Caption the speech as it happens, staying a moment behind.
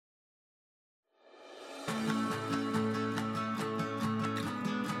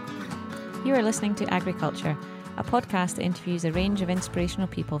You are listening to Agriculture, a podcast that interviews a range of inspirational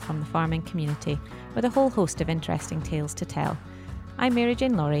people from the farming community with a whole host of interesting tales to tell. I'm Mary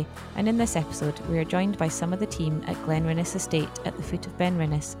Jane Laurie, and in this episode we are joined by some of the team at Glenrinnes Estate at the foot of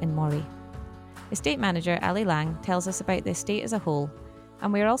Glenrinnes in Moray. Estate manager Ali Lang tells us about the estate as a whole,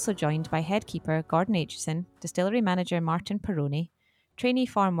 and we are also joined by head keeper Gordon Aitchison, distillery manager Martin Perroni, trainee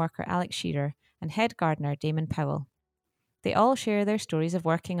farm worker Alex Shearer, and head gardener Damon Powell. They all share their stories of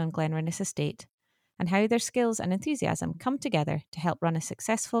working on Glenrinnes Estate and how their skills and enthusiasm come together to help run a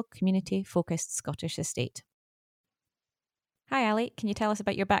successful, community-focused Scottish estate. Hi Ali, can you tell us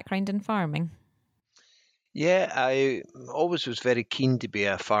about your background in farming? Yeah, I always was very keen to be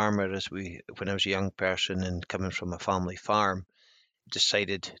a farmer when I was a young person and coming from a family farm,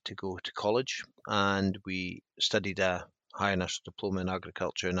 decided to go to college and we studied a higher national diploma in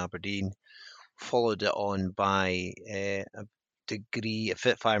agriculture in Aberdeen, followed it on by a degree, a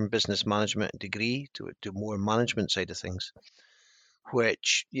fit farm business management degree to more management side of things,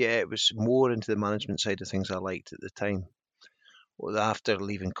 which, it was more into the management side of things I liked at the time. Well, after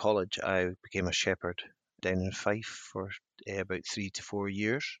leaving college, I became a shepherd down in Fife for about 3 to 4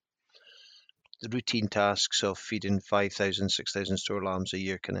 years. The routine tasks of feeding 5,000, 6,000 store lambs a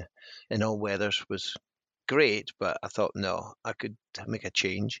year kind of in all weathers was great, but I thought, no, I could make a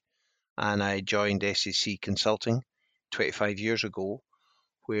change. And I joined SEC Consulting 25 years ago,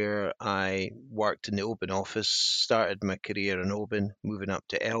 where I worked in the Oban office, started my career in Oban, moving up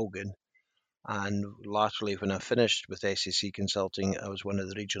to Elgin. And latterly, when I finished with SEC Consulting, I was one of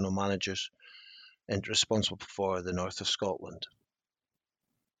the regional managers and responsible for the north of Scotland.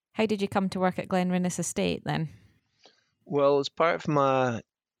 How did you come to work at Glenrinnes Estate then? Well, as part of my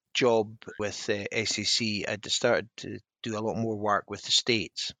job with SEC, I started to do a lot more work with the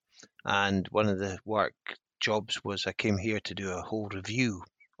States. And one of the work jobs was I came here to do a whole review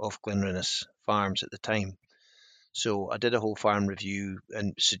of Glenrinnes farms at the time. So I did a whole farm review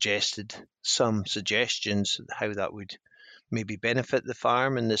and suggested some suggestions how that would maybe benefit the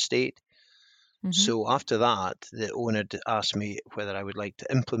farm and the state. Mm-hmm. So after that, the owner asked me whether I would like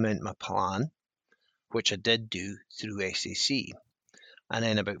to implement my plan, which I did do through SEC. And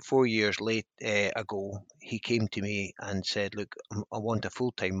then about 4 years ago, he came to me and said, look, I want a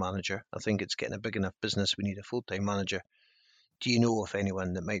full-time manager. I think it's getting a big enough business. We need a full-time manager. Do you know of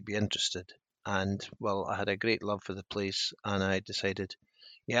anyone that might be interested? And, well, I had a great love for the place and I decided,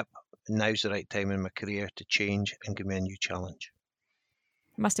 yep, now's the right time in my career to change and give me a new challenge.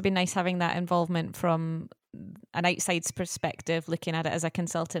 It must have been nice having that involvement from an outside's perspective, looking at it as a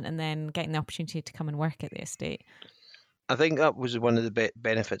consultant and then getting the opportunity to come and work at the estate. I think that was one of the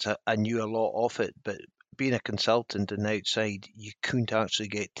benefits. I knew a lot of it, but being a consultant and outside, you couldn't actually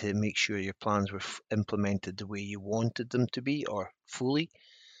get to make sure your plans were implemented the way you wanted them to be or fully.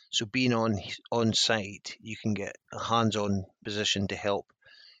 So being on site, you can get a hands-on position to help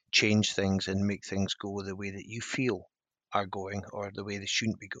change things and make things go the way that you feel are going or the way they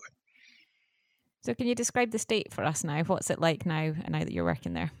shouldn't be going. So can you describe the state for us now? What's it like now that you're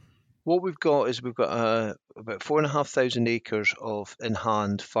working there? What we've got is about 4,500 acres of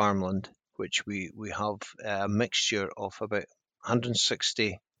in-hand farmland, which we have a mixture of about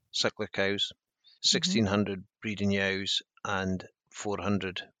 160 cycler cows, 1,600 breeding ewes, and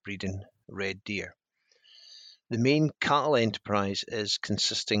 400 breeding red deer. The main cattle enterprise is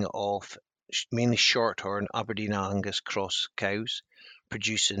consisting of mainly shorthorn Aberdeen Angus cross cows,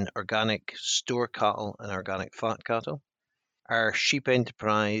 producing organic store cattle and organic fat cattle. Our sheep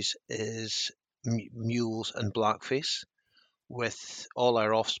enterprise is mules and blackface, with all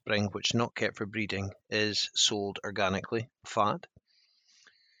our offspring, which not kept for breeding, is sold organically, fat.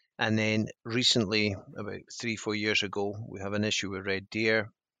 And then recently, about 3-4 years ago, we have an issue with red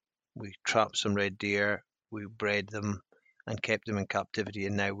deer. We trapped some red deer, we bred them and kept them in captivity,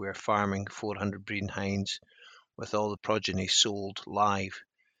 and now we're farming 400 breeding hinds with all the progeny sold live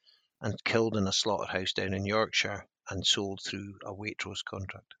and killed in a slaughterhouse down in Yorkshire and sold through a Waitrose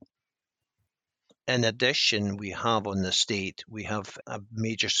contract. In addition, we have on the estate, we have a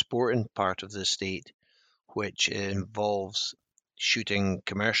major sporting part of the estate, which involves shooting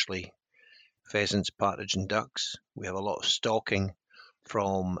commercially pheasants, partridge and ducks. We have a lot of stalking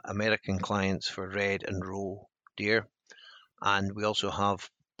from American clients for red and roe deer. And we also have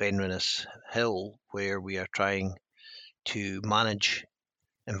Glenrinnes Hill, where we are trying to manage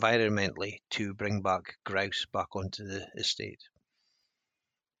environmentally to bring back grouse back onto the estate.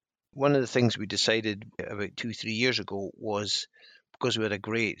 One of the things we decided about 2-3 years ago was, because we had a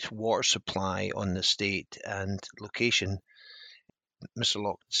great water supply on the estate and location, Mr.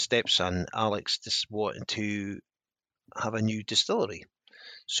 Locke's stepson, Alex, just wanted to have a new distillery.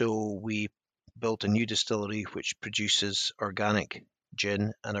 So we built a new distillery which produces organic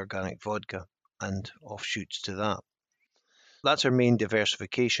gin and organic vodka and offshoots to that. That's our main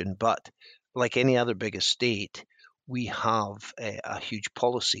diversification, but like any other big estate, we have a huge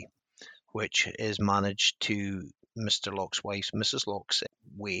policy which is managed to Mr. Locke's wife, Mrs. Locke's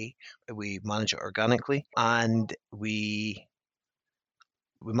way. We manage it organically, and we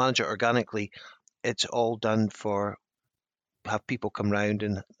manage it organically. It's all done for have people come round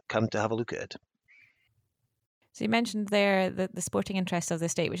and come to have a look at it. So you mentioned there the sporting interests of the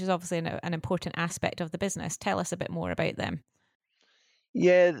estate, which is obviously an important aspect of the business. Tell us a bit more about them.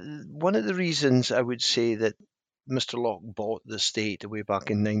 Yeah, one of the reasons I would say that Mr. Locke bought the estate way back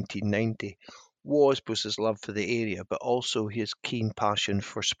in 1990 was his love for the area, but also his keen passion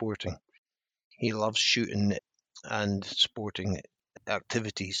for sporting. He loves shooting and sporting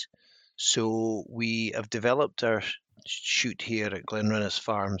activities. So we have developed our shoot here at Glenrinnes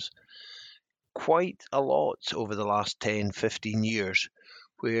Farms quite a lot over the last 10, 15 years,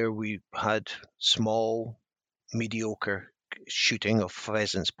 where we had small, mediocre shooting of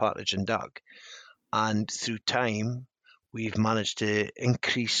pheasants, partridge, and duck. And through time, we've managed to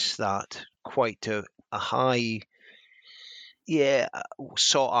increase that quite to a high,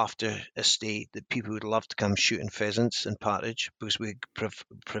 sought after estate that people would love to come shooting pheasants and partridge because we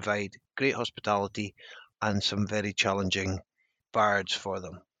provide great hospitality and some very challenging birds for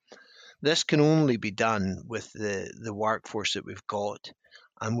them. This can only be done with the workforce that we've got,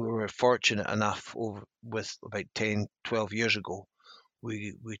 and we were fortunate enough with about 10, 12 years ago,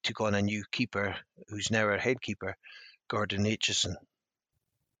 we took on a new keeper who's now our head keeper, Gordon Aitchison.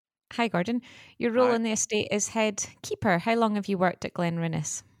 Hi, Gordon. Your role in the estate is head keeper. How long have you worked at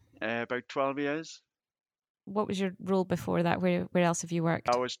Glenrinnes? About 12 years. What was your role before that? Where else have you worked?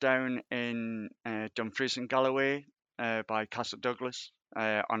 I was down in Dumfries and Galloway by Castle Douglas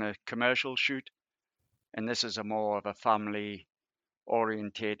on a commercial shoot, and this is a more of a family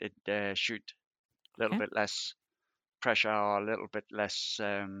orientated shoot, a little bit less pressure, a little bit less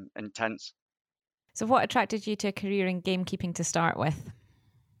intense. So what attracted you to a career in gamekeeping to start with?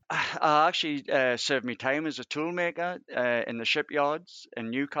 I actually served my time as a toolmaker in the shipyards in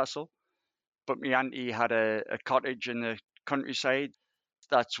Newcastle, but my auntie had a cottage in the countryside.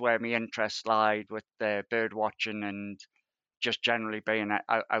 That's where my interest lied with bird watching and just generally being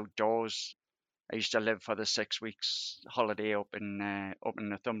outdoors. I used to live for the 6 weeks holiday up in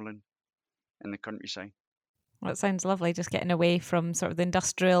Northumberland in the countryside. Well, it sounds lovely, just getting away from sort of the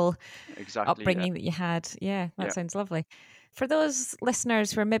industrial upbringing that you had. Yeah, that sounds lovely. For those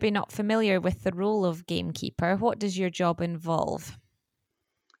listeners who are maybe not familiar with the role of gamekeeper, what does your job involve?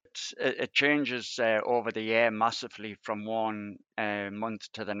 It changes over the year massively from one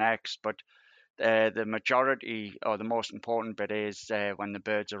month to the next, but the majority or the most important bit is when the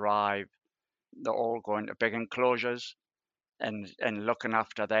birds arrive, they're all going to big enclosures and looking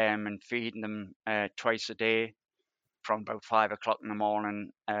after them and feeding them twice a day from about 5 o'clock in the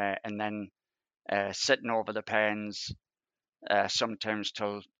morning and then sitting over the pens sometimes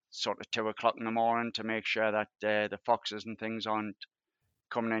till sort of 2 o'clock in the morning to make sure that the foxes and things aren't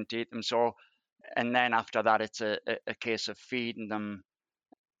coming in to eat them. So, and then after that, it's a case of feeding them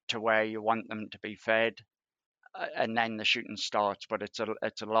to where you want them to be fed, and then the shooting starts. But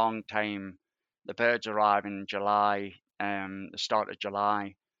it's a long time. The birds arrive in July, the start of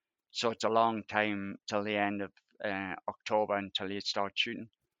July, so it's a long time till the end of October until you start shooting.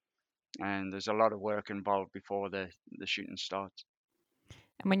 And there's a lot of work involved before the shooting starts.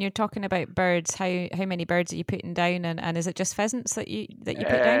 And when you're talking about birds, how many birds are you putting down, and is it just pheasants that you put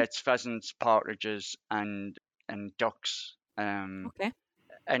down? It's pheasants, partridges, and ducks. Okay.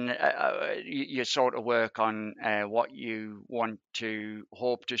 And you sort of work on what you want to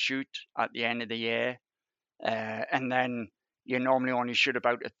hope to shoot at the end of the year, and then you normally only shoot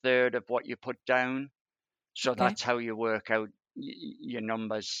about a third of what you put down. So that's how you work out your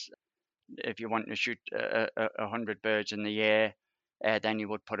numbers. If you want to shoot 100 birds in the year, then you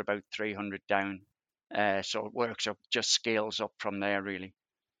would put about 300 down. So it works up, just scales up from there, really.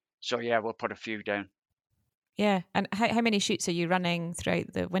 So yeah, we'll put a few down. Yeah, and how many shoots are you running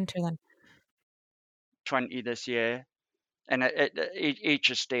throughout the winter then? 20 this year, and each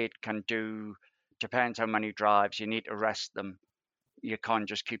estate can do, depends how many drives. You need to rest them. You can't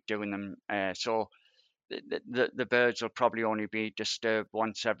just keep doing them. So the birds will probably only be disturbed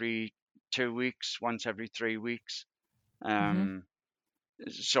once every 2 weeks, once every 3 weeks.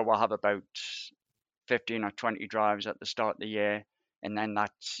 So we'll have about 15 or 20 drives at the start of the year, and then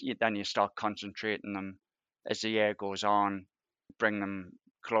then you start concentrating them as the year goes on, bring them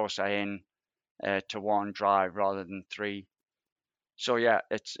closer in to one drive rather than three. So yeah,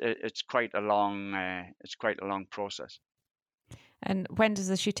 it's quite a long process. And when does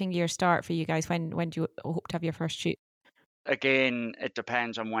the shooting year start for you guys? When do you hope to have your first shoot? Again, it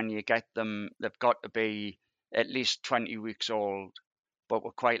depends on when you get them. They've got to be at least 20 weeks old, but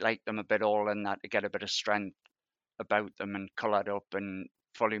we quite like them a bit older than that to get a bit of strength about them and coloured up and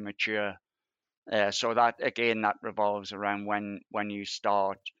fully mature. So that again, that revolves around when you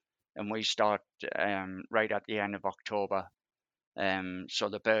start, and we start right at the end of October. So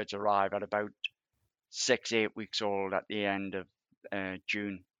the birds arrive at about 6-8 weeks old at the end of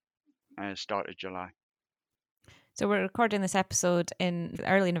June, start of July. So we're recording this episode in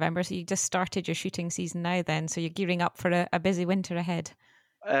early November, so you just started your shooting season now then, so you're gearing up for a busy winter ahead.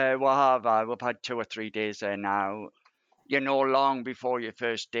 We've had 2 or 3 days there now. You know long before your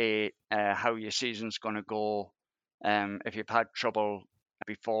first day how your season's going to go. If you've had trouble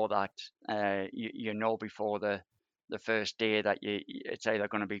before that, you know before the first day that it's either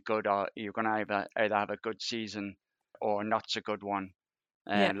going to be good, or you're going to either have a good season or not so good one,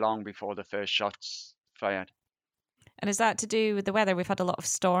 Yeah. long before the first shot's fired. And is that to do with the weather? We've had a lot of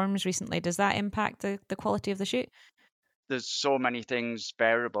storms recently. Does that impact the quality of the shoot? There's so many things,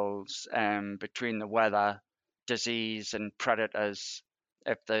 variables between the weather, disease, and predators.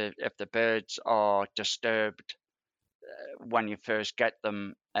 If the birds are disturbed when you first get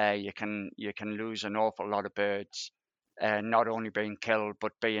them, you can lose an awful lot of birds, not only being killed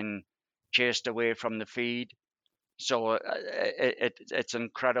but being chased away from the feed. So it's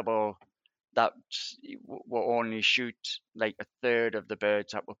incredible that we'll only shoot like a third of the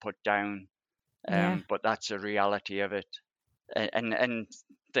birds that we put down, Yeah. but that's the reality of it. And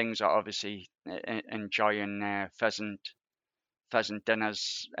things are obviously enjoying pheasant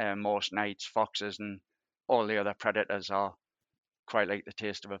dinners most nights, foxes and all the other predators are quite like the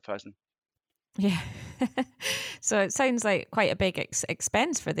taste of a pheasant. Yeah. So it sounds like quite a big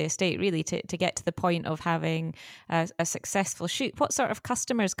expense for the estate, really, to get to the point of having a successful shoot. What sort of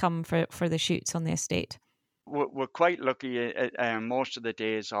customers come for the shoots on the estate? We're quite lucky. Most of the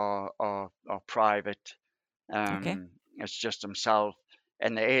days are private. Okay. It's just himself,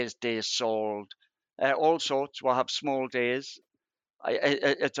 and there is days sold. All sorts. We'll have small days.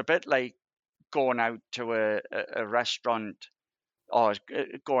 It's a bit like going out to a restaurant or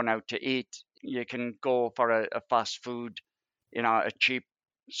going out to eat. You can go for a fast food, a cheap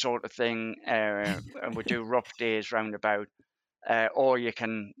sort of thing, and we do rough days roundabout. Or you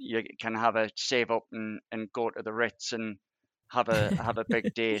can have a save up and go to the Ritz and have a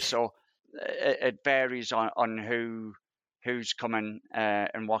big day. So it varies on who's coming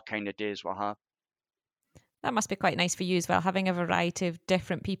and what kind of days we'll have. That must be quite nice for you as well, having a variety of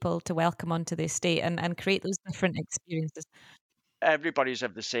different people to welcome onto the estate and create those different experiences. Everybody's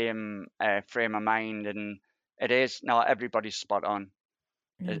of the same frame of mind, and it is not everybody's spot on.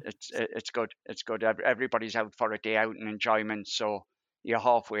 Yeah. It's good. It's good. Everybody's out for a day out and enjoyment, so you're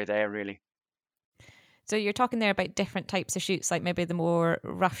halfway there, really. So you're talking there about different types of shoots, like maybe the more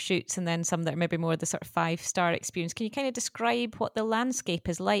rough shoots and then some that are maybe more the sort of 5-star experience. Can you kind of describe what the landscape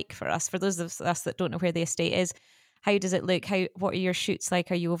is like for us, for those of us that don't know where the estate is? How does it look? What are your shoots like?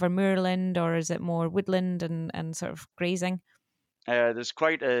 Are you over moorland or is it more woodland and sort of grazing? There's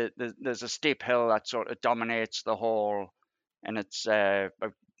a steep hill that sort of dominates the whole, and it's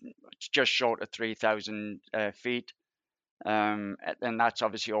just short of 3,000 feet. And that's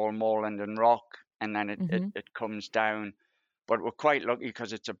obviously all moorland and rock, and then it comes down. But we're quite lucky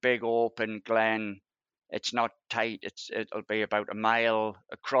because it's a big open glen. It's not tight. It'll be about a mile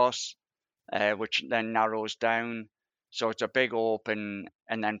across, which then narrows down. So it's a big open,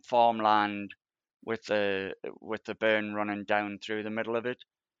 and then farmland with the burn running down through the middle of it,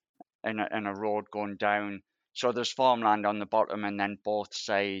 and a road going down. So there's farmland on the bottom, and then both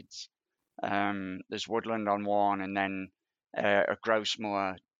sides. There's woodland on one, and then a grouse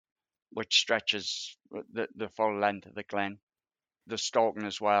moor which stretches the full length of the glen. There's stalking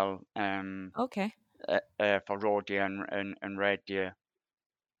as well, Okay. for roe deer and red deer,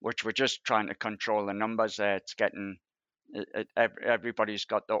 which we're just trying to control the numbers there. It's getting everybody's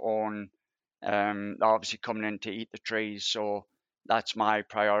got their own. They're obviously coming in to eat the trees, so that's my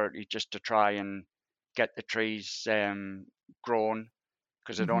priority, just to try and get the trees grown,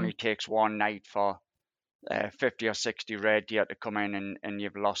 because it only takes one night for 50 or 60 red deer to come in, and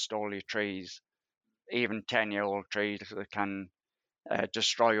you've lost all your trees. Even 10-year-old trees that can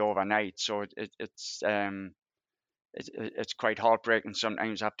destroy overnight. So it's quite heartbreaking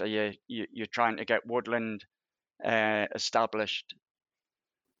sometimes after you're trying to get woodland established.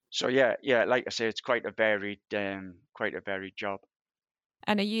 So yeah, like I say, it's quite a varied job.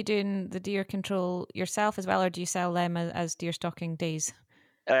 And are you doing the deer control yourself as well, or do you sell them as deer stalking days?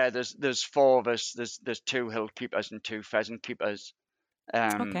 There's 4 of us. There's 2 hill keepers and 2 pheasant keepers.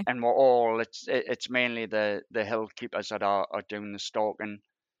 Okay. And we're all, it's mainly the hill keepers that are doing the stalking,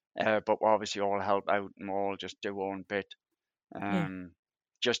 but we obviously all help out and we all just do our own bit, Yeah.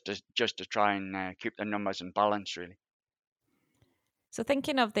 just to try and keep the numbers in balance, really. So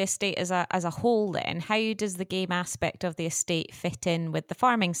thinking of the estate as a whole then, how does the game aspect of the estate fit in with the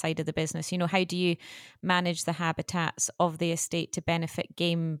farming side of the business? You know, how do you manage the habitats of the estate to benefit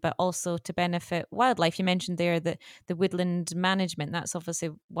game, but also to benefit wildlife? You mentioned there that the woodland management, that's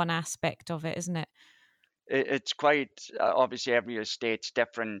obviously one aspect of it, isn't it? It's quite, obviously every estate's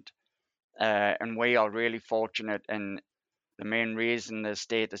different, and we are really fortunate, and the main reason the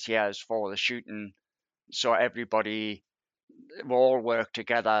estate is here is for the shooting. So everybody, we all work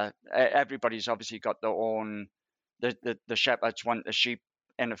together. Everybody's obviously got their own. The shepherds want the sheep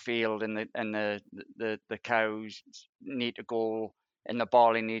in a field, and the cows need to go, and the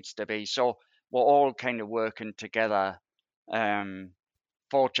barley needs to be. So we're all kind of working together.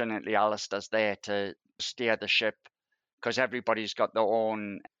 Fortunately, Alistair's there to steer the ship because everybody's got their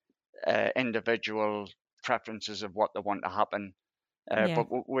own individual preferences of what they want to happen. Yeah.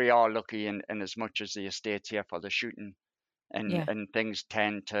 But we are lucky in as much as the estate's here for the shooting, Yeah. and things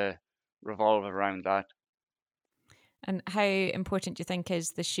tend to revolve around that. And how important do you think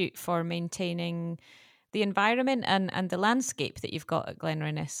is the shoot for maintaining the environment and the landscape that you've got at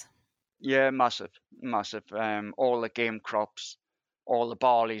Glenrinnes? Yeah, massive, massive. All the game crops, all the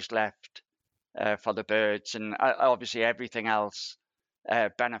barley's left for the birds, and obviously everything else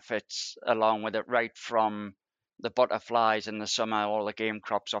benefits along with it. Right from the butterflies in the summer, all the game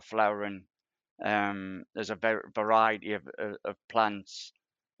crops are flowering. There's a variety of plants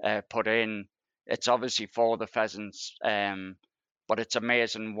put in. It's obviously for the pheasants, but it's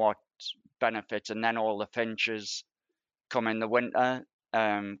amazing what benefits. And then all the finches come in the winter,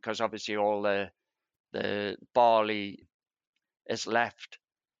 because obviously all the barley is left,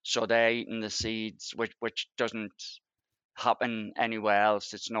 so they're eating the seeds, which doesn't happen anywhere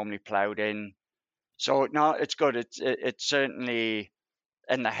else. It's normally ploughed in. So no, it's good. It's certainly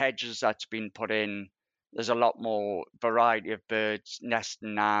in the hedges that's been put in. There's a lot more variety of birds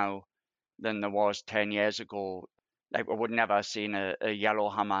nesting now than there was 10 years ago. Like we would never have seen a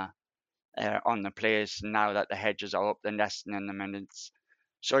yellowhammer on the place. Now that the hedges are up, they're nesting in them, and it's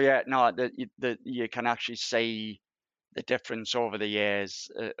so yeah. No, you can actually see the difference over the years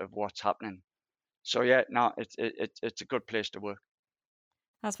of what's happening. So yeah, no, it's a good place to work.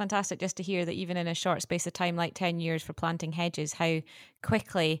 That's fantastic just to hear that even in a short space of time, like 10 years for planting hedges, how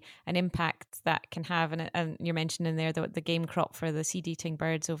quickly an impact that can have. And you're mentioning there the game crop for the seed eating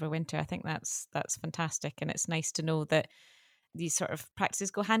birds over winter. I think that's fantastic. And it's nice to know that these sort of practices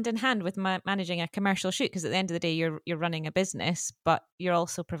go hand in hand with managing a commercial shoot, because at the end of the day, you're running a business, but you're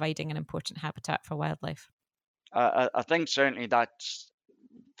also providing an important habitat for wildlife. I think certainly that's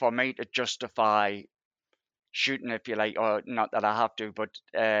for me to justify shooting, if you like, or not that I have to, but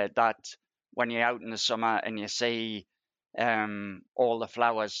that when you're out in the summer and you see all the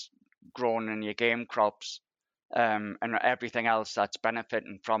flowers grown in your game crops, and everything else that's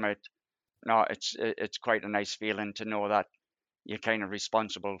benefiting from it, no, it's quite a nice feeling to know that you're kind of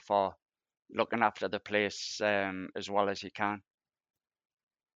responsible for looking after the place as well as you can.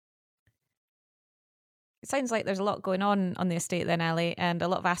 It sounds like there's a lot going on the estate then, Ali, and a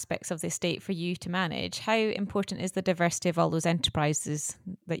lot of aspects of the estate for you to manage. How important is the diversity of all those enterprises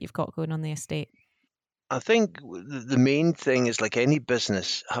that you've got going on the estate? I think the main thing is, like any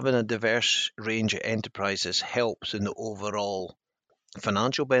business, having a diverse range of enterprises helps in the overall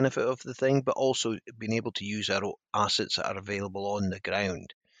financial benefit of the thing, but also being able to use our assets that are available on the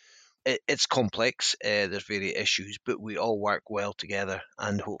ground. It's complex, there's various issues, but we all work well together,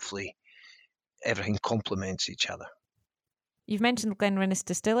 and hopefully everything complements each other. You've mentioned Glenrinnes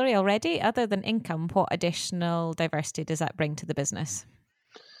Distillery already. Other than income, what additional diversity does that bring to the business?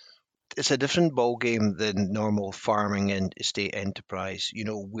 It's a different ballgame than normal farming and estate enterprise. You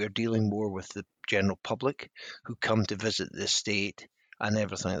know, we're dealing more with the general public who come to visit the estate and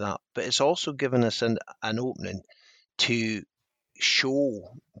everything like that. But it's also given us an opening to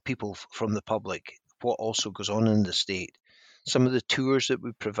show people from the public what also goes on in the estate. Some of the tours that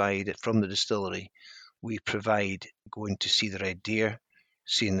we provide from the distillery, we provide going to see the red deer,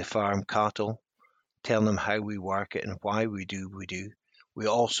 seeing the farm cattle, telling them how we work it and why we do what we do. We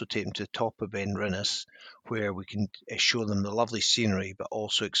also take them to the top of Glenrinnes, where we can show them the lovely scenery, but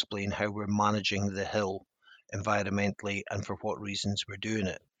also explain how we're managing the hill environmentally and for what reasons we're doing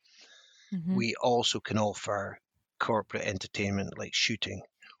it. Mm-hmm. We also can offer corporate entertainment like shooting,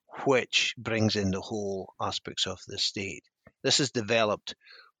 which brings in the whole aspects of the estate. This has developed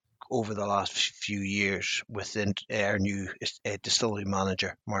over the last few years with our new distillery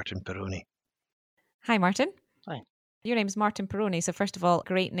manager, Martin Peroni. Hi, Martin. Hi. Your name's Martin Peroni. So first of all,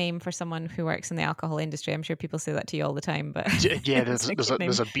 great name for someone who works in the alcohol industry. I'm sure people say that to you all the time, but Yeah,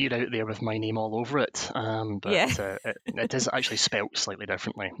 there's a beer out there with my name all over it. Yeah. It is actually spelt slightly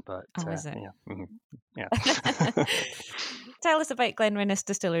differently. But Oh, is it? Yeah. Tell us about Glenrinnes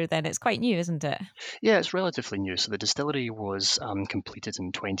Distillery then. It's quite new, isn't it? Yeah, it's relatively new. So the distillery was completed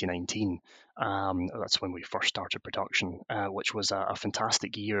in 2019. That's when we first started production, which was a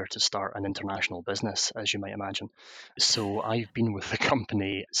fantastic year to start an international business, as you might imagine. So I've been with the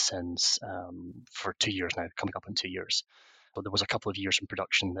company since for 2 years now, coming up in 2 years. But there was a couple of years in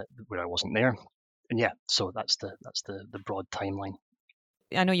production where I wasn't there. And yeah, so that's the broad timeline.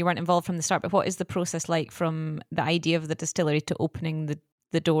 I know you weren't involved from the start, but what is the process like from the idea of the distillery to opening the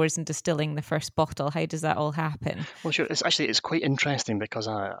doors and distilling the first bottle? How does that all happen? Well, sure. It's quite interesting because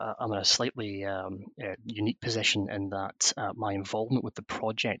I'm in a slightly unique position in that my involvement with the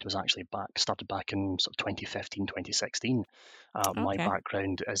project was actually started back in sort of 2015, 2016. My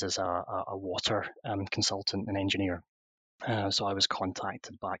background is as a water consultant and engineer. So I was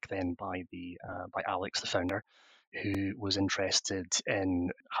contacted back then by Alex, the founder, who was interested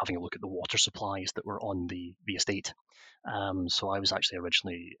in having a look at the water supplies that were on the estate. So I was actually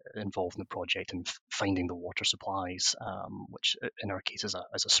originally involved in the project in finding the water supplies, which in our case is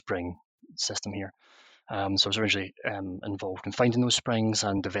a spring system here. So I was originally involved in finding those springs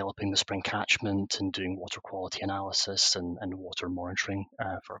and developing the spring catchment and doing water quality analysis and water monitoring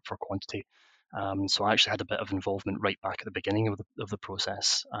for quantity. So I actually had a bit of involvement right back at the beginning of the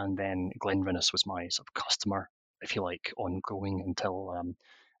process, and then Glenrinnes was my sort of customer, if you like, ongoing until I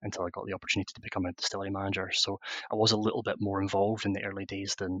got the opportunity to become a distillery manager. So I was a little bit more involved in the early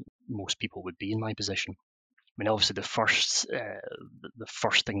days than most people would be in my position. I mean, obviously, the first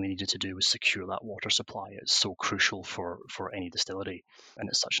thing they needed to do was secure that water supply. It's so crucial for any distillery, and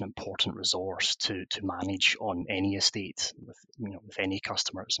it's such an important resource to manage on any estate with any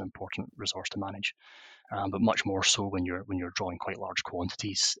customer. It's an important resource to manage, but much more so when you're drawing quite large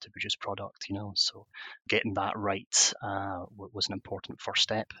quantities to produce product. So getting that right was an important first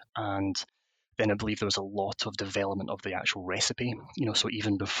step. And then I believe there was a lot of development of the actual recipe. So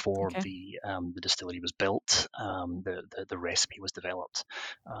even before the distillery was built, the recipe was developed,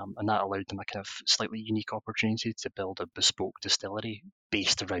 and that allowed them a kind of slightly unique opportunity to build a bespoke distillery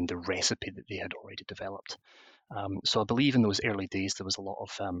based around the recipe that they had already developed. So I believe in those early days there was a lot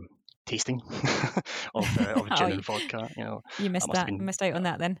of tasting of gin and vodka. You missed out on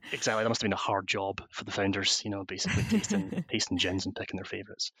that then. Exactly, that must have been a hard job for the founders. Basically tasting gins and picking their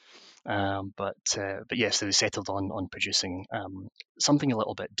favourites. But yes, they settled on producing something a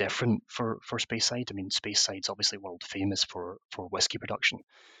little bit different for Speyside. I mean, Speyside's obviously world famous for whiskey production.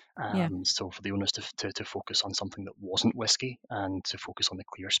 So for the owners to focus on something that wasn't whiskey and to focus on the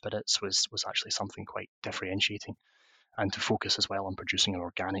clear spirits was actually something quite differentiating. And to focus as well on producing an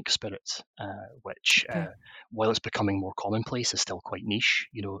organic spirit, which, while it's becoming more commonplace, is still quite niche.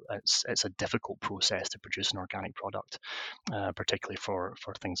 It's a difficult process to produce an organic product, particularly for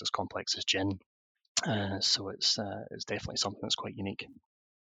things as complex as gin. So it's definitely something that's quite unique.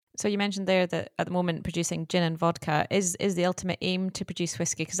 So you mentioned there that at the moment producing gin and vodka is the ultimate aim to produce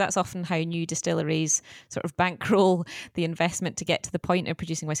whiskey, because that's often how new distilleries sort of bankroll the investment to get to the point of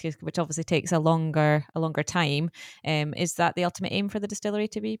producing whiskey, which obviously takes a longer time. Is that the ultimate aim for the distillery,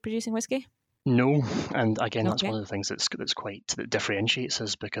 to be producing whiskey? No, and again, that's one of the things that differentiates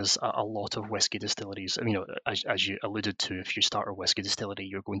us, because a lot of whiskey distilleries, as you alluded to, if you start a whiskey distillery,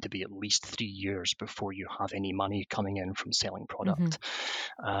 you're going to be at least 3 years before you have any money coming in from selling product.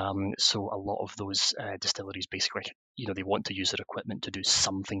 So a lot of those distilleries basically, they want to use their equipment to do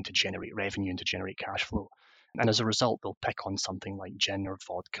something to generate revenue and to generate cash flow. And as a result, they'll pick on something like gin or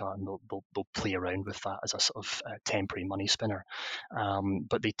vodka, and they'll play around with that as a sort of temporary money spinner.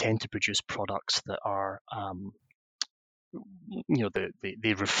 But they tend to produce products that are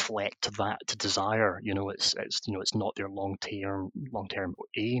they reflect that desire. It's not their long term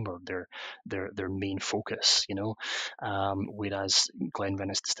aim or their main focus. Whereas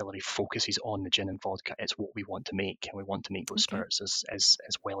Glenrinnes Distillery focuses on the gin and vodka. It's what we want to make, and we want to make those spirits as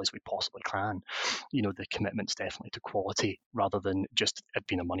well as we possibly can. The commitment's definitely to quality rather than just it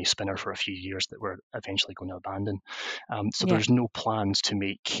being a money spinner for a few years that we're eventually going to abandon. So there's no plans to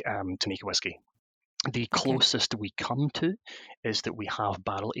make a whiskey. The closest we come to is that we have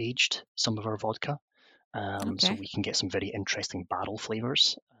barrel aged some of our vodka, so we can get some very interesting barrel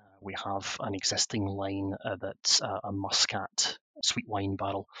flavors, We have an existing line that's a Muscat sweet wine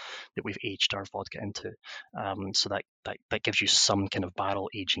barrel that we've aged our vodka into. So that gives you some kind of barrel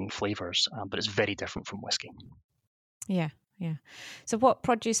aging flavours, but it's very different from whiskey. Yeah. So what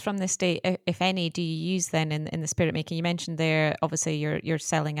produce from the estate, if any, do you use then in the spirit making? You mentioned there, obviously you're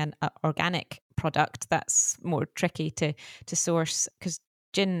selling an organic product. That's more tricky to source, because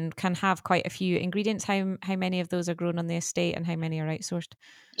gin can have quite a few ingredients. How many of those are grown on the estate and how many are outsourced?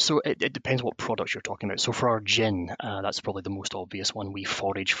 So it depends what products you're talking about. So for our gin, that's probably the most obvious one. We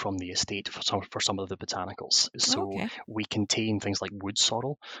forage from the estate for some of the botanicals. So Okay. we contain things like wood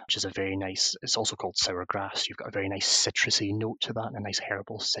sorrel, which is a very nice, it's also called sour grass. You've got a very nice citrusy note to that and a nice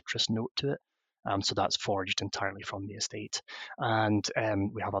herbal citrus note to it. So that's foraged entirely from the estate. And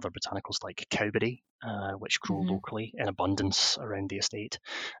we have other botanicals like cowberry, which grow locally in abundance around the estate.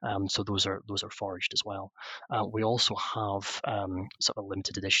 So those are foraged as well. We also have sort of a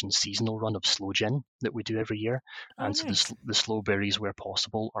limited edition seasonal run of sloe gin that we do every year. And so Nice. the sloe berries, where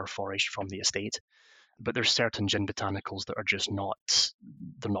possible, are foraged from the estate. But there's certain gin botanicals that are just not,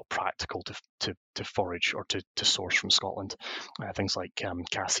 they're not practical to forage or to source from Scotland. Things like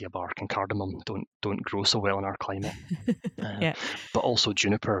cassia bark and cardamom don't grow so well in our climate. Yeah. But also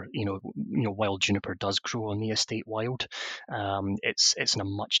juniper, wild juniper does grow on the estate wild. It's in a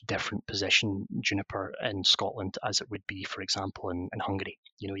much different position, juniper in Scotland, as it would be, for example, in Hungary.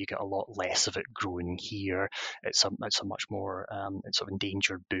 You get a lot less of it growing here. It's a much more it's sort of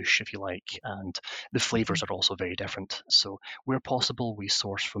endangered bush, if you like, and the flavours are also very different. So where possible, we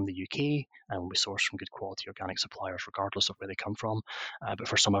source from the UK and we source from good quality organic suppliers, regardless of where they come from. But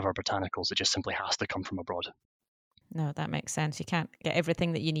for some of our botanicals, it just simply has to come from abroad. No, that makes sense. You can't get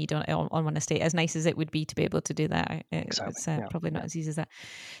everything that you need on one estate, as nice as it would be to be able to do that. Exactly. It's probably not as easy as that.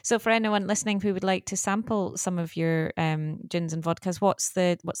 So for anyone listening who would like to sample some of your gins and vodkas, what's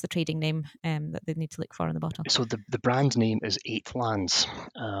the trading name that they need to look for on the bottle? So the brand name is Eight Lands.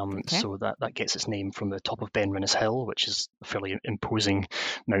 Okay. So that gets its name from the top of Glenrinnes Hill, which is a fairly imposing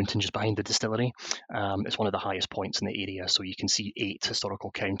mountain just behind the distillery. It's one of the highest points in the area, so you can see 8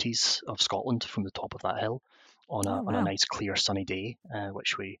 historical counties of Scotland from the top of that hill on a nice clear sunny day,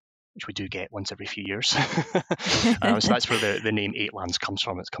 which we do get once every few years. So that's where the name Eight Lands comes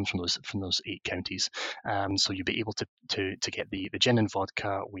from. It comes from those 8 counties. So you'll be able to get the gin and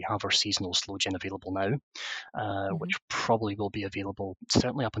vodka. We have our seasonal sloe gin available now, which probably will be available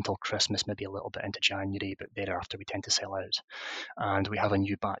certainly up until Christmas, maybe a little bit into January, but thereafter we tend to sell out. And we have a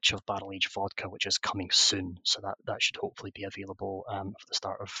new batch of barrel-aged vodka, which is coming soon. So that should hopefully be available for the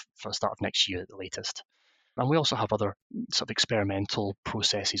start of next year at the latest. And we also have other sort of experimental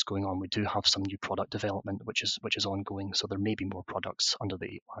processes going on. We do have some new product development, which is ongoing. So there may be more products under the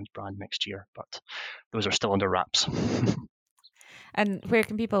Eight Lands brand next year, but those are still under wraps. And where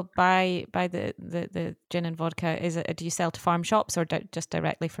can people buy the gin and vodka? Do you sell to farm shops or just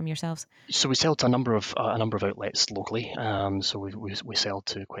directly from yourselves? So we sell to a number of outlets locally. So we sell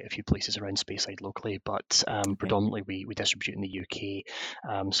to quite a few places around Speyside locally, but predominantly we distribute in the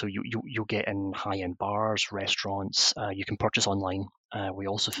UK. So you'll get in high-end bars, restaurants. You can purchase online. We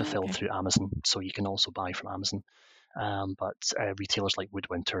also fulfill through Amazon, so you can also buy from Amazon. But retailers like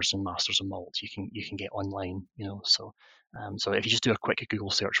Woodwinters and Masters of Malt, you can get online. So if you just do a quick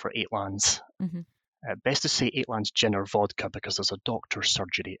Google search for Eight Lands. Best to say Eight Lands gin or vodka, because there's a doctor's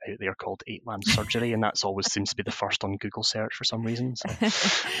surgery out there called Eight Lands Surgery, and that's always seems to be the first on Google search for some reason.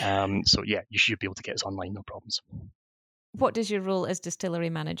 So yeah, you should be able to get us online, no problems. What does your role as distillery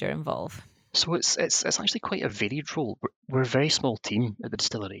manager involve? So it's actually quite a varied role. We're a very small team at the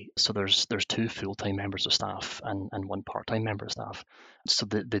distillery, so there's 2 full-time members of staff and 1 part-time member of staff. So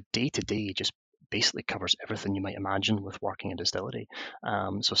the day-to-day just basically covers everything you might imagine with working in a distillery.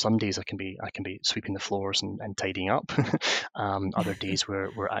 So some days I can be sweeping the floors and tidying up. Other days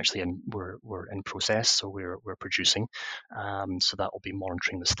we're actually we're in process, so we're producing. So that will be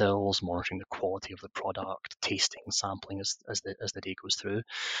monitoring the stills, monitoring the quality of the product, tasting, sampling as the day goes through.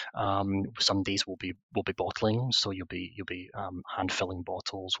 Some days we'll be bottling, so you'll be hand filling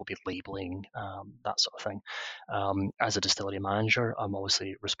bottles, we'll be labeling, that sort of thing. As a distillery manager, I'm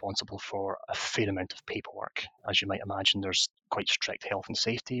obviously responsible for a fair amount of paperwork. As you might imagine, there's quite strict health and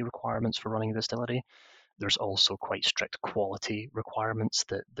safety requirements for running a distillery. There's also quite strict quality requirements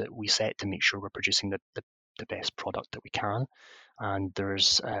that we set to make sure we're producing the best product that we can. And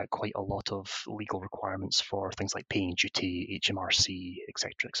there's quite a lot of legal requirements for things like paying duty, HMRC,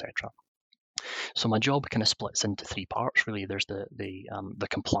 etc., etc. So my job kind of splits into three parts, really. There's the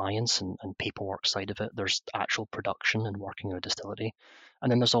compliance and paperwork side of it. There's actual production and working in a distillery.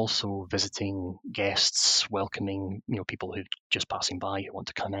 And then there's also visiting guests, welcoming, people who just passing by who want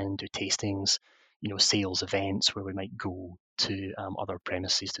to come in, do tastings, sales events where we might go to other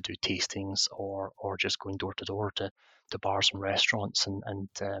premises to do tastings, or just going door to door to bars and restaurants,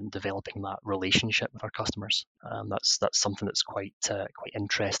 and developing that relationship with our customers. That's something that's quite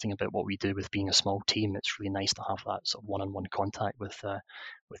interesting about what we do with being a small team. It's really nice to have that sort of one-on-one contact with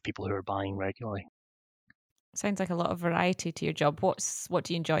people who are buying regularly. Sounds like a lot of variety to your job. What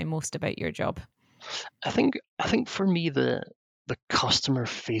do you enjoy most about your job? I think for me the customer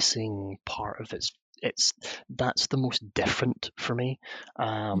facing part of that's the most different for me.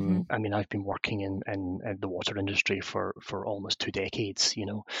 I mean, I've been working in the water industry for almost 2 decades,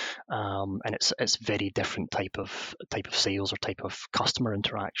 and it's very different type of sales or type of customer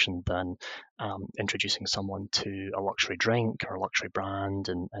interaction than introducing someone to a luxury drink or a luxury brand,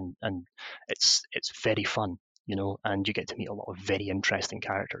 and it's very fun. And you get to meet a lot of very interesting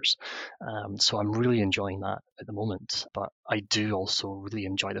characters. So I'm really enjoying that at the moment. But I do also really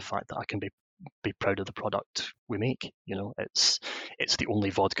enjoy the fact that I can be proud of the product we make. It's the only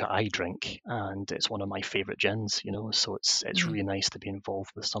vodka I drink, and it's one of my favorite gins. So it's really nice to be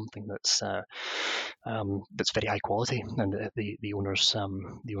involved with something that's very high quality, and the owners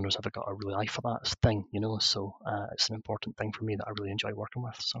have got a really eye for that thing. So it's an important thing for me that I really enjoy working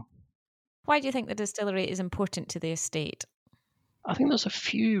with. So. Why do you think the distillery is important to the estate? I think there's a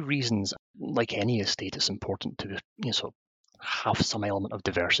few reasons. Like any estate, it's important to sort of have some element of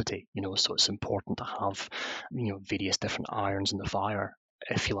diversity. So it's important to have various different irons in the fire,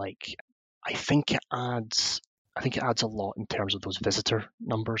 if you like. I think it adds a lot in terms of those visitor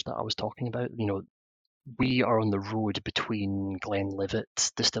numbers that I was talking about. We are on the road between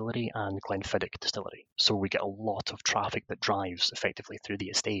Glenlivet Distillery and Glenfiddich Distillery. So we get a lot of traffic that drives effectively through the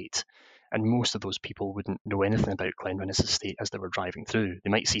estate. And most of those people wouldn't know anything about Glenrinnes estate as they were driving through. They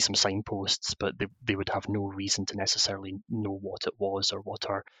might see some signposts, but they would have no reason to necessarily know what it was or what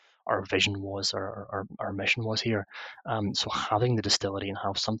our vision was or our mission was here. So having the distillery and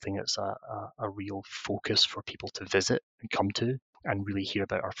have something that's a real focus for people to visit and come to, and really hear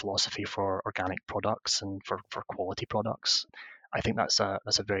about our philosophy for organic products and for quality products, I think that's a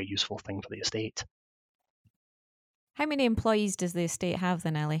very useful thing for the estate. How many employees does the estate have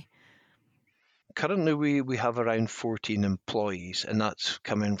then, Ellie? Currently, we have around 14 employees, and that's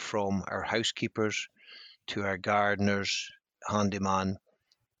coming from our housekeepers to our gardeners, handyman,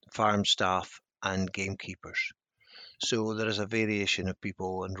 farm staff, and gamekeepers. So there is a variation of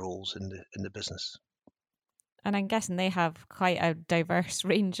people and roles in the business. And I'm guessing they have quite a diverse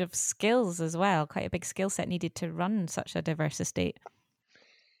range of skills as well, quite a big skill set needed to run such a diverse estate.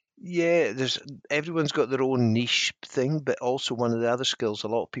 Yeah, everyone's got their own niche thing, but also one of the other skills a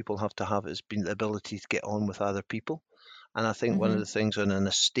lot of people have to have is been the ability to get on with other people. And I think one of the things on an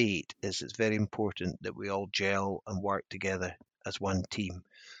estate is it's very important that we all gel and work together as one team.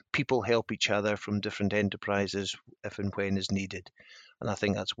 People help each other from different enterprises if and when is needed. And I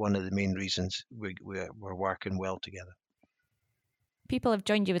think that's one of the main reasons we're working well together. People have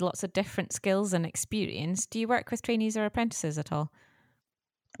joined you with lots of different skills and experience. Do you work with trainees or apprentices at all?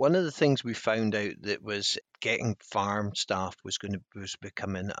 One of the things we found out that was getting farm staff was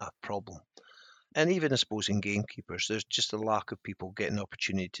becoming a problem. And even, I suppose, in gamekeepers, there's just a lack of people getting the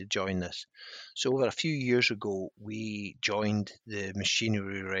opportunity to join this. So over a few years ago, we joined the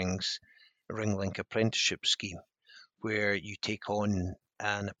Machinery Rings Ringlink Apprenticeship Scheme, where you take on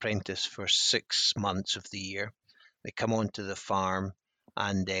an apprentice for 6 months of the year. They come onto the farm,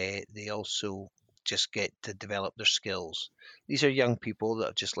 and they also just get to develop their skills. These are young people that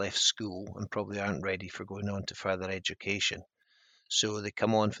have just left school and probably aren't ready for going on to further education. So they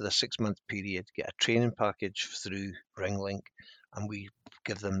come on for the 6-month period, get a training package through Ringlink, and we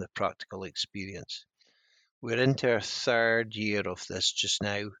give them the practical experience. We're into our 3rd year of this just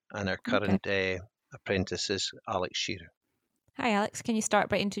now, and our current apprentice is Alex Shearer. Hi Alex, can you start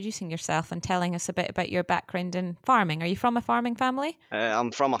by introducing yourself and telling us a bit about your background in farming? Are you from a farming family?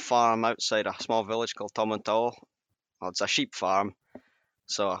 I'm from a farm outside a small village called Tomintoul. It's a sheep farm,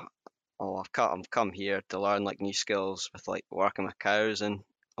 so I've come here to learn new skills with working with cows and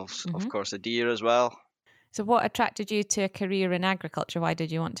of course the deer as well. So what attracted you to a career in agriculture? Why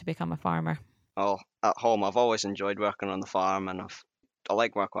did you want to become a farmer? Well, at home I've always enjoyed working on the farm, and I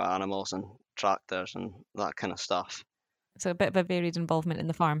like working with animals and tractors and that kind of stuff. So a bit of a varied involvement in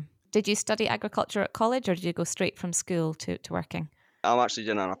the farm. Did you study agriculture at college, or did you go straight from school to working? I'm actually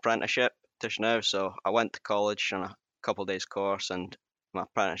doing an apprenticeship just now, so I went to college on a couple of days course, and my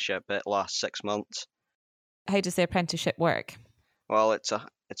apprenticeship. It lasts 6 months. How does the apprenticeship work? Well,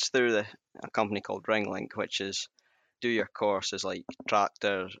 it's through a company called Ringlink, which is do your courses like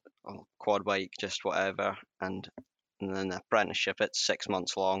tractor, or quad bike, just whatever, and then the apprenticeship, it's 6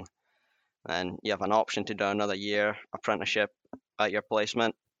 months long. And you have an option to do another year apprenticeship at your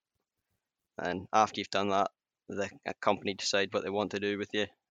placement. And after you've done that, the company decide what they want to do with you.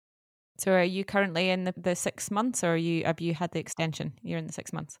 So are you currently in the 6 months, or have you had the extension? You're in the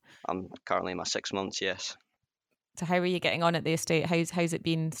 6 months. I'm currently in my 6 months, yes. So how are you getting on at the estate? How's it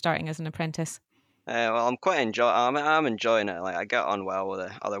been starting as an apprentice? Well, I'm enjoying it. Like, I get on well with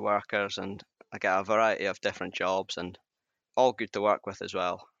the other workers, and I get a variety of different jobs, and all good to work with as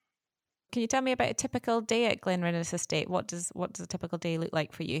well. Can you tell me about a typical day at Glenrinnes estate? What does a typical day look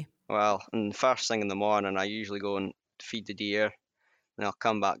like for you? Well, and first thing in the morning, I usually go and feed the deer, and I'll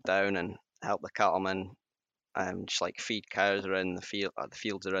come back down and help the cattlemen, just like feed cows around the field, the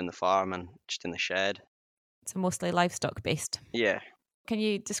fields around the farm, and just in the shed. So mostly livestock based. Yeah. Can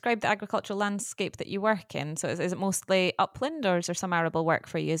you describe the agricultural landscape that you work in? So is it mostly upland, or is there some arable work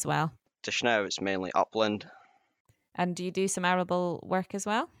for you as well? Just now, it's mainly upland. And do you do some arable work as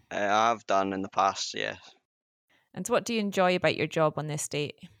well? I've done in the past, yeah. And so what do you enjoy about your job on the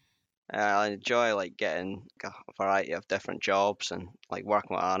estate? I enjoy like getting a variety of different jobs and like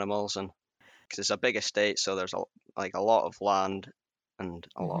working with animals, and because it's a big estate, so there's a lot of land and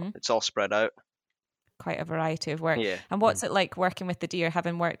a lot. It's all spread out. Quite a variety of work. Yeah. And what's it like working with the deer,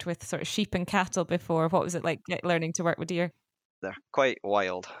 having worked with sort of sheep and cattle before? What was it like learning to work with deer? They're quite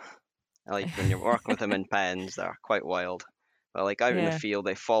wild. Like when you're working with them in pens, they're quite wild. But like out in the field,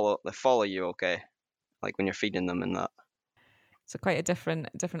 they follow you okay. Like when you're feeding them and that. So quite a different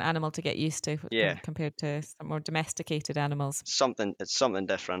animal to get used to compared to some more domesticated animals. It's something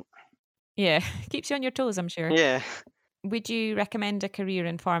different. Yeah, keeps you on your toes, I'm sure. Yeah. Would you recommend a career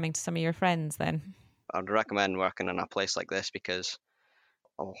in farming to some of your friends then? I'd recommend working in a place like this because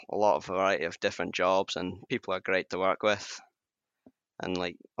a lot of variety of different jobs, and people are great to work with. And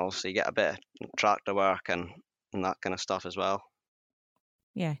like obviously you get a bit of tractor work and that kind of stuff as well.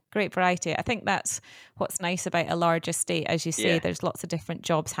 Yeah, great variety. I think that's what's nice about a large estate. As you say, there's lots of different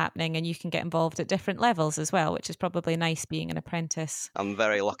jobs happening, and you can get involved at different levels as well, which is probably nice being an apprentice. I'm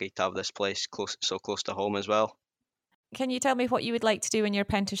very lucky to have this place so close to home as well. Can you tell me what you would like to do when your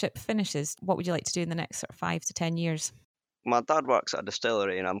apprenticeship finishes? What would you like to do in the next sort of 5 to 10 years? My dad works at a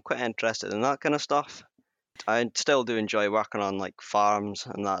distillery, and I'm quite interested in that kind of stuff. I still do enjoy working on like farms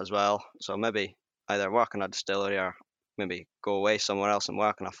and that as well. So maybe either work in a distillery or maybe go away somewhere else and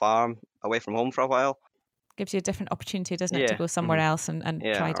work on a farm away from home for a while. Gives you a different opportunity, doesn't it, to go somewhere else and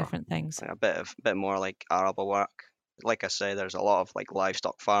try different things. A bit more like arable work. Like I say, there's a lot of like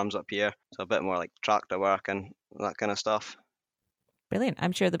livestock farms up here, so a bit more like tractor work and that kind of stuff. Brilliant.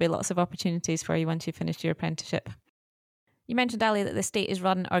 I'm sure there'll be lots of opportunities for you once you finish your apprenticeship. You mentioned, Ali, that the estate is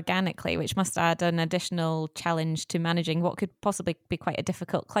run organically, which must add an additional challenge to managing what could possibly be quite a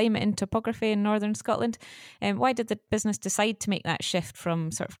difficult climate and topography in northern Scotland. Why did the business decide to make that shift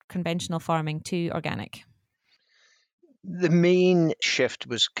from sort of conventional farming to organic? The main shift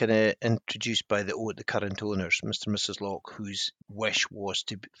was kind of introduced by the current owners, Mr. and Mrs. Locke, whose wish was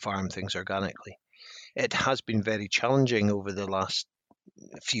to farm things organically. It has been very challenging over the last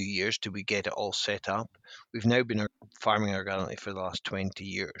few years till we get it all set up. We've now been farming organically for the last 20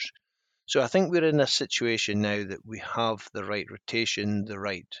 years. So I think we're in a situation now that we have the right rotation, the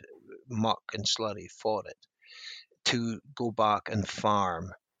right muck and slurry for it to go back and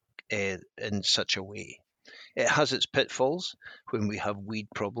farm in such a way. It has its pitfalls when we have weed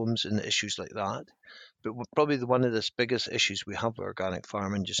problems and issues like that. But probably one of the biggest issues we have with organic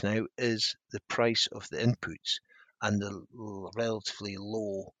farming just now is the price of the inputs and the relatively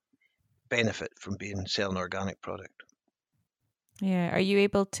low benefit from selling organic product. Yeah, are you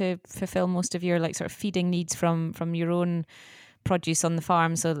able to fulfill most of your like sort of feeding needs from your own produce on the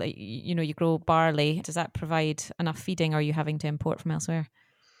farm? So like, you grow barley. Does that provide enough feeding, or are you having to import from elsewhere?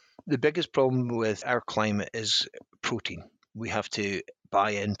 The biggest problem with our climate is protein. We have to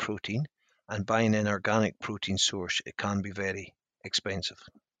buy in protein, and buying an organic protein source, it can be very expensive.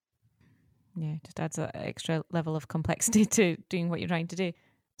 Yeah, just adds an extra level of complexity to doing what you're trying to do.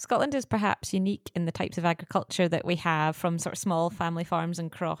 Scotland is perhaps unique in the types of agriculture that we have, from sort of small family farms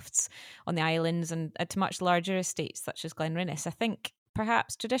and crofts on the islands and to much larger estates such as Glenrinnes. I think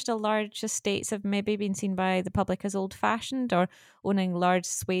perhaps traditional large estates have maybe been seen by the public as old-fashioned, or owning large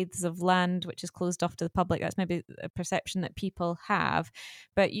swathes of land which is closed off to the public. That's maybe a perception that people have.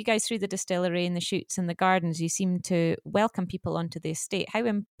 But you guys, through the distillery and the shoots and the gardens, you seem to welcome people onto the estate. How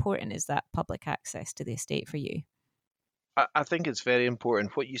important is that public access to the estate for you? I think it's very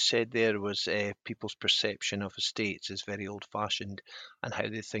important. What you said there was people's perception of estates is very old-fashioned, and how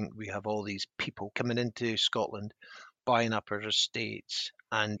they think we have all these people coming into Scotland, buying up our estates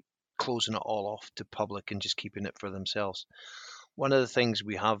and closing it all off to public and just keeping it for themselves. One of the things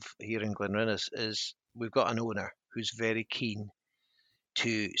we have here in Glenrinnes is we've got an owner who's very keen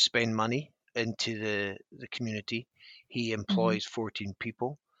to spend money into the community. He employs 14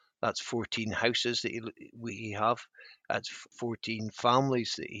 people. That's 14 houses that we have. That's 14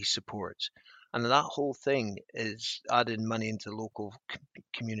 families that he supports. And that whole thing is adding money into the local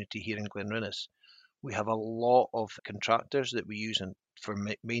community here in Glenrinnes. We have a lot of contractors that we use for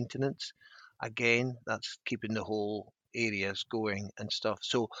maintenance. Again, that's keeping the whole areas going and stuff.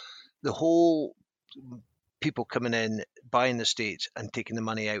 So the whole people coming in, buying the estates and taking the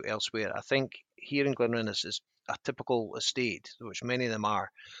money out elsewhere. I think here in Glenrinnes is a typical estate, which many of them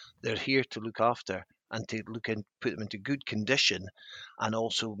are. They're here to look after and to look and put them into good condition, and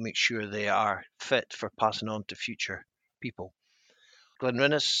also make sure they are fit for passing on to future people.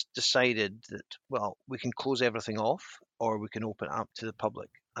 Glenrinnes decided that, well, we can close everything off or we can open it up to the public.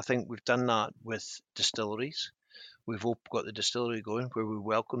 I think we've done that with distilleries. We've got the distillery going where we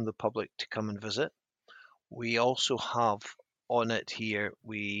welcome the public to come and visit. We also have on it here,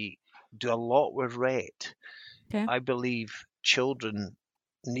 we do a lot with RET. Okay. I believe children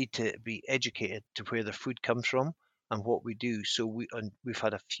need to be educated to where their food comes from and what we do. So we've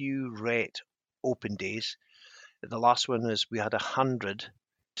had a few RET open days. The last one was we had 100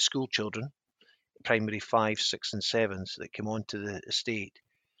 school children, primary 5, 6 and 7s, that came onto the estate,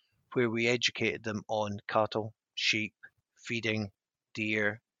 where we educated them on cattle, sheep, feeding,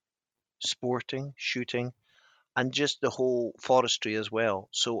 deer, sporting, shooting, and just the whole forestry as well.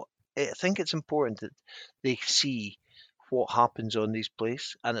 So I think it's important that they see what happens on these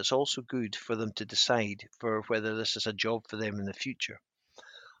places, and it's also good for them to decide for whether this is a job for them in the future.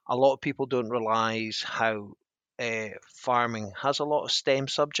 A lot of people don't realise how farming has a lot of STEM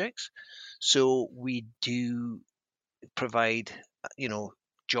subjects, so we do provide,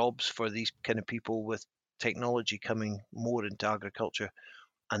 jobs for these kind of people with technology coming more into agriculture,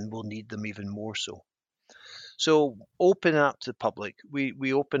 and we'll need them even more so. So open up to the public.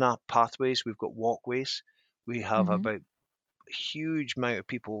 We open up pathways. We've got walkways. We have about a huge amount of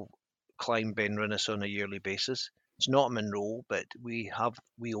people climb Glenrinnes on a yearly basis. It's not a Monroe, but we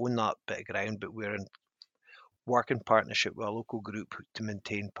own that bit of ground, but we're in working partnership with a local group to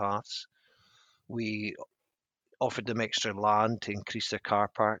maintain paths. We offered them extra land to increase their car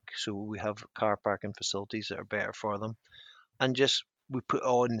park, so we have car parking facilities that are better for them. And just we put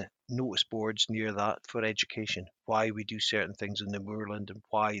on notice boards near that for education, why we do certain things in the moorland and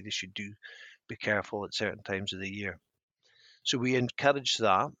why they should be careful at certain times of the year. So we encourage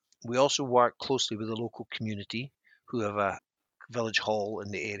that. We also work closely with the local community who have a village hall in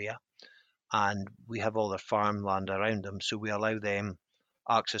the area, and we have all their farmland around them, so we allow them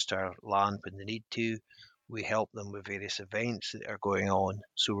access to our land when they need to. We help them with various events that are going on,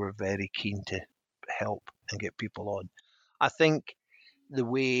 so we're very keen to help and get people on. I think the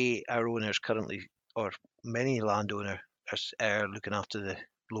way our owners currently, or many landowners, are looking after the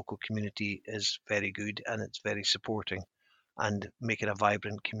local community is very good, and it's very supporting and making a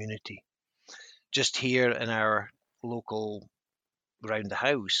vibrant community. Just here in our local, around the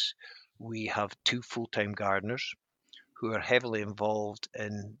house, we have 2 full-time gardeners who are heavily involved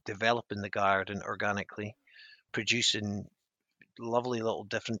in developing the garden organically, producing lovely little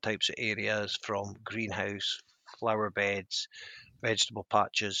different types of areas, from greenhouse, flower beds, vegetable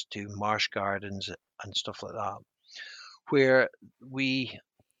patches to marsh gardens and stuff like that, where we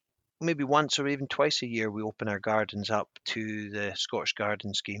maybe once or even twice a year we open our gardens up to the Scottish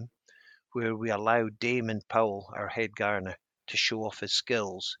Garden Scheme, where we allow Damon Powell, our head gardener, to show off his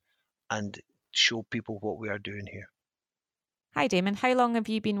skills and show people what we are doing here. Hi Damon, how long have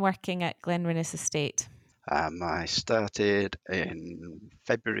you been working at Glenrinnes Estate? I started in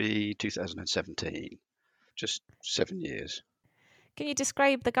February 2017, just 7 years. Can you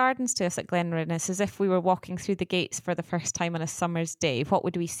describe the gardens to us at Glenrinnes as if we were walking through the gates for the first time on a summer's day? What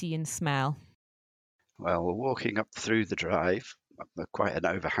would we see and smell? Well, we're walking up through the drive, quite an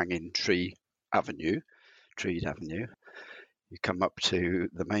overhanging treed avenue. You come up to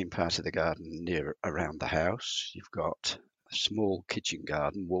the main part of the garden near around the house. You've got a small kitchen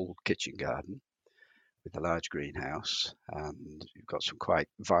garden, walled kitchen garden, with a large greenhouse, and you've got some quite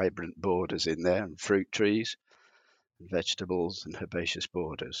vibrant borders in there, and fruit trees, and vegetables and herbaceous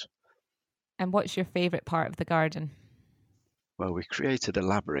borders. And what's your favourite part of the garden? Well, we created a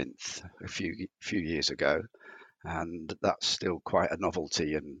labyrinth a few years ago, and that's still quite a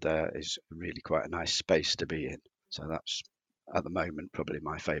novelty, and is really quite a nice space to be in. So that's, at the moment, probably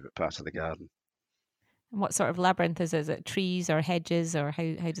my favourite part of the garden. And what sort of labyrinth is it? Is it trees or hedges, or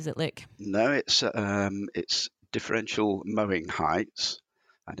how does it look? No, it's differential mowing heights,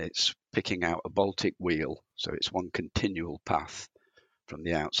 and it's picking out a Baltic wheel, so it's one continual path from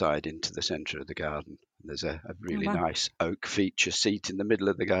the outside into the centre of the garden. There's a really wow. nice oak feature seat in the middle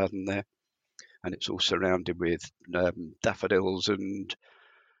of the garden there, and it's all surrounded with daffodils and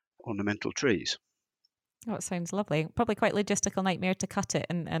ornamental trees. Oh, it sounds lovely. Probably quite logistical nightmare to cut it,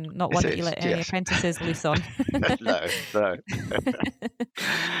 and not It one that you is, let any yes. apprentices loose on. No.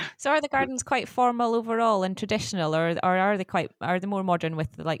 So are the gardens quite formal overall and traditional, or are they more modern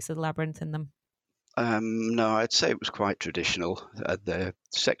with the likes of the labyrinth in them? No, I'd say it was quite traditional. The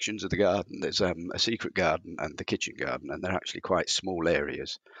sections of the garden, there's a secret garden and the kitchen garden, and they're actually quite small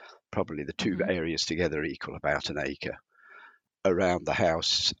areas. Probably the two areas together equal about an acre. Around the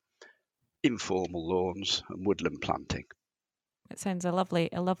house, informal lawns and woodland planting. It sounds a lovely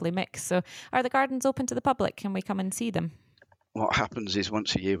mix. So are the gardens open to the public? Can we come and see them? What happens is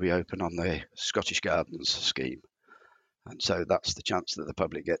once a year we open on the Scottish Gardens scheme. And so that's the chance that the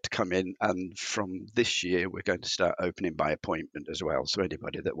public get to come in. And from this year, we're going to start opening by appointment as well. So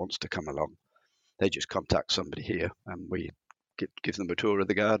anybody that wants to come along, they just contact somebody here and we give them a tour of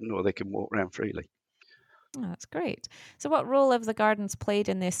the garden, or they can walk around freely. Oh, that's great. So what role have the gardens played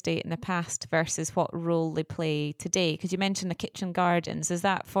in the estate in the past versus what role they play today? Because you mentioned the kitchen gardens. Is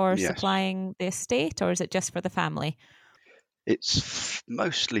that for Yes. supplying the estate, or is it just for the family? It's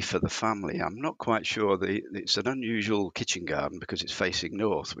mostly for the family. I'm not quite sure. It's an unusual kitchen garden because it's facing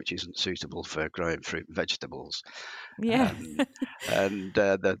north, which isn't suitable for growing fruit and vegetables. Yeah. And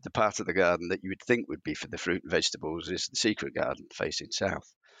the part of the garden that you would think would be for the fruit and vegetables is the secret garden facing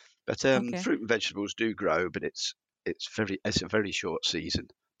south. But Okay. fruit and vegetables do grow, but it's a very short season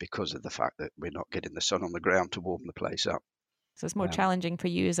because of the fact that we're not getting the sun on the ground to warm the place up. So it's more challenging for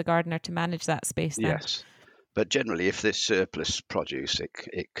you as a gardener to manage that space then? Yes. But generally, if there's surplus produce,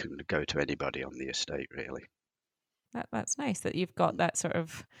 it can go to anybody on the estate, really. That's nice that you've got that sort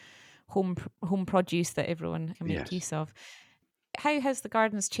of home produce that everyone can make Yes. use of. How has the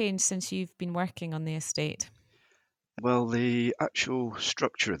gardens changed since you've been working on the estate? Well, the actual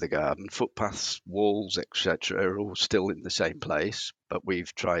structure of the garden, footpaths, walls, etc., are all still in the same place, but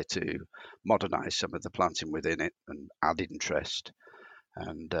we've tried to modernise some of the planting within it and add interest,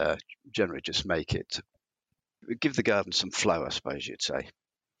 and generally just give the garden some flow, I suppose you'd say.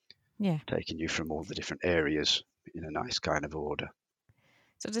 Yeah. Taking you from all the different areas in a nice kind of order.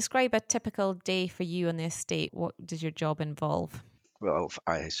 So describe a typical day for you on the estate. What does your job involve? Well,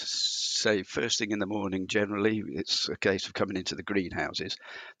 I say first thing in the morning, generally, it's a case of coming into the greenhouses.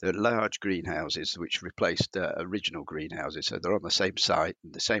 They're large greenhouses which replaced original greenhouses. So they're on the same site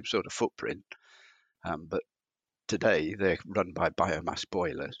and the same sort of footprint. But today they're run by biomass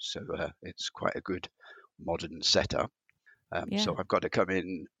boilers. So it's quite a good modern setup. So I've got to come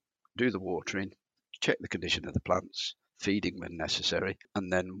in, do the watering, check the condition of the plants, feeding when necessary.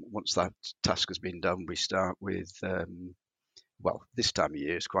 And then once that task has been done, we start with this time of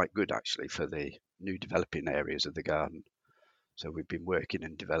year is quite good actually for the new developing areas of the garden. So we've been working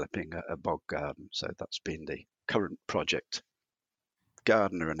and developing a bog garden. So that's been the current project.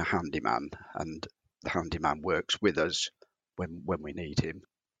 Gardener and a handyman, and the handyman works with us when we need him.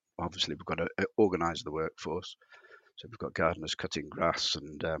 Obviously, we've got to organise the workforce. So we've got gardeners cutting grass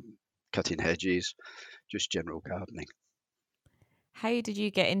and cutting hedges, just general gardening. How did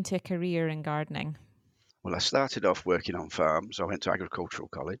you get into a career in gardening? Well, I started off working on farms. I went to agricultural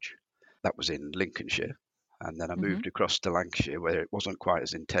college. That was in Lincolnshire. And then I moved across to Lancashire where it wasn't quite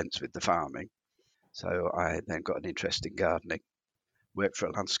as intense with the farming. So I then got an interest in gardening, worked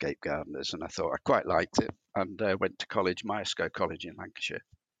for landscape gardeners, and I thought I quite liked it. And went to college, Myerscough College in Lancashire.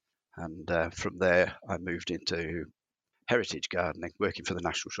 And from there, I moved into heritage gardening, working for the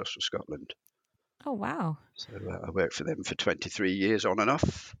National Trust for Scotland. Oh, wow. So I worked for them for 23 years on and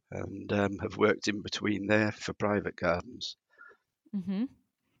off, and have worked in between there for private gardens. Mm-hmm.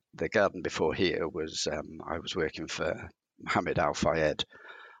 The garden before here was, I was working for Mohammed Al Fayed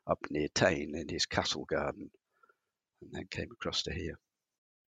up near Tain in his castle garden, and then came across to here.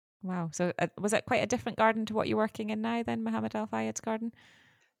 Wow. So was it quite a different garden to what you're working in now then, Mohammed Al Fayed's garden?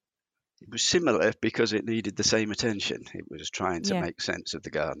 It was similar because it needed the same attention. It was trying to make sense of the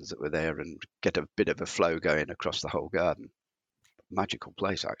gardens that were there and get a bit of a flow going across the whole garden. Magical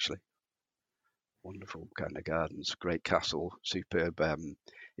place, actually. Wonderful kind of gardens, great castle, superb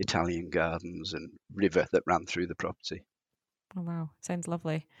Italian gardens and river that ran through the property. Oh, wow. Sounds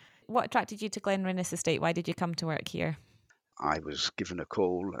lovely. What attracted you to Glenrinnes estate? Why did you come to work here? I was given a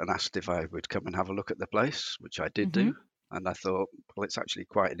call and asked if I would come and have a look at the place, which I did do. And I thought, well, it's actually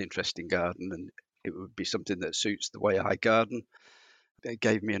quite an interesting garden and it would be something that suits the way I garden. It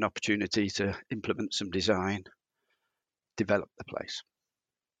gave me an opportunity to implement some design, develop the place.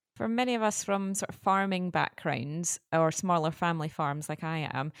 For many of us from sort of farming backgrounds or smaller family farms like I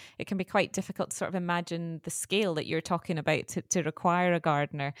am, it can be quite difficult to sort of imagine the scale that you're talking about to require a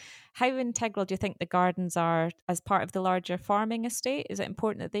gardener. How integral do you think the gardens are as part of the larger farming estate? Is it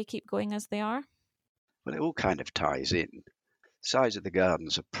important that they keep going as they are? Well, it all kind of ties in. The size of the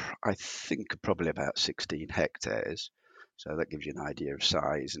gardens are, I think, probably about 16 hectares. So that gives you an idea of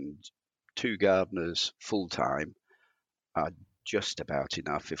size. And 2 gardeners full-time are just about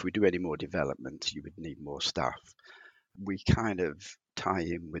enough. If we do any more development, you would need more staff. We kind of tie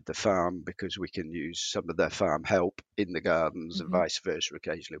in with the farm because we can use some of their farm help in the gardens and vice versa.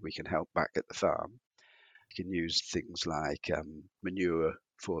 Occasionally we can help back at the farm. You can use things like manure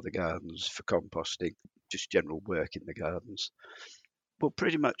for the gardens, for composting, just general work in the gardens. Well,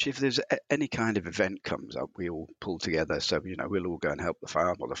 pretty much if there's any kind of event comes up, we all pull together. So, we'll all go and help the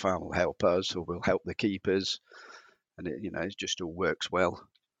farm, or the farm will help us, or we'll help the keepers. And it just all works well.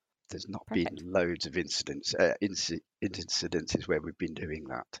 There's not Perfect. been loads of incidences where we've been doing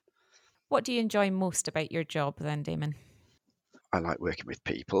that. What do you enjoy most about your job then, Damon? I like working with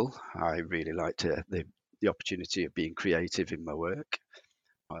people. I really like the opportunity of being creative in my work.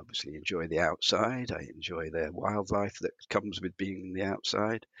 I obviously enjoy the outside. I enjoy the wildlife that comes with being in the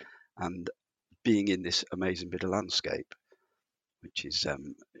outside and being in this amazing bit of landscape, which is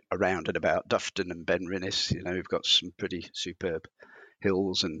around and about Dufton and Glenrinnes. We've got some pretty superb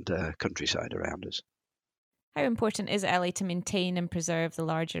hills and countryside around us. How important is it, Ellie, to maintain and preserve the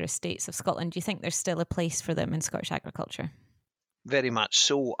larger estates of Scotland? Do you think there's still a place for them in Scottish agriculture? Very much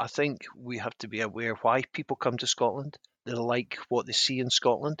so. I think we have to be aware why people come to Scotland. They like what they see in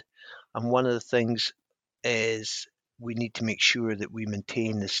Scotland. And one of the things is we need to make sure that we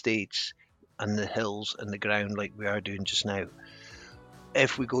maintain the estates and the hills and the ground like we are doing just now.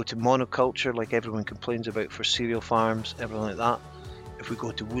 If we go to monoculture, like everyone complains about for cereal farms, everything like that, if we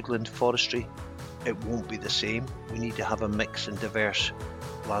go to woodland forestry, it won't be the same. We need to have a mix and diverse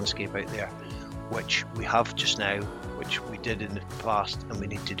landscape out there, which we have just now, which we did in the past, and we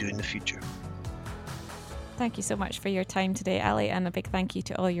need to do in the future. Thank you so much for your time today, Ali, and a big thank you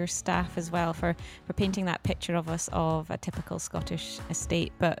to all your staff as well for painting that picture of us of a typical Scottish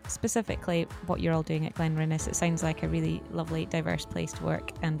estate, but specifically what you're all doing at Glenrinnes. It sounds like a really lovely, diverse place to work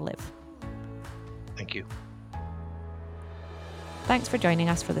and live. Thank you. Thanks for joining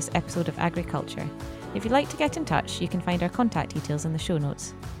us for this episode of Agriculture. If you'd like to get in touch, you can find our contact details in the show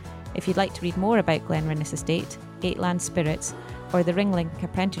notes. If you'd like to read more about Glenrinnes Estate, 8 Land Spirits, or the Ringlink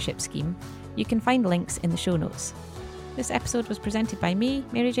Apprenticeship Scheme, you can find links in the show notes. This episode was presented by me,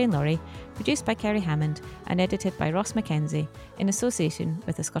 Mary Jane Laurie, produced by Kerry Hammond, and edited by Ross Mackenzie in association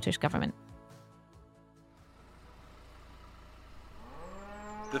with the Scottish Government.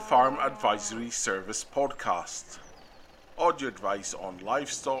 The Farm Advisory Service Podcast. Audio advice on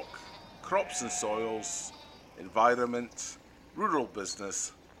livestock, crops and soils, environment, rural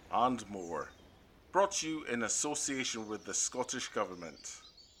business, and more. Brought to you in association with the Scottish Government.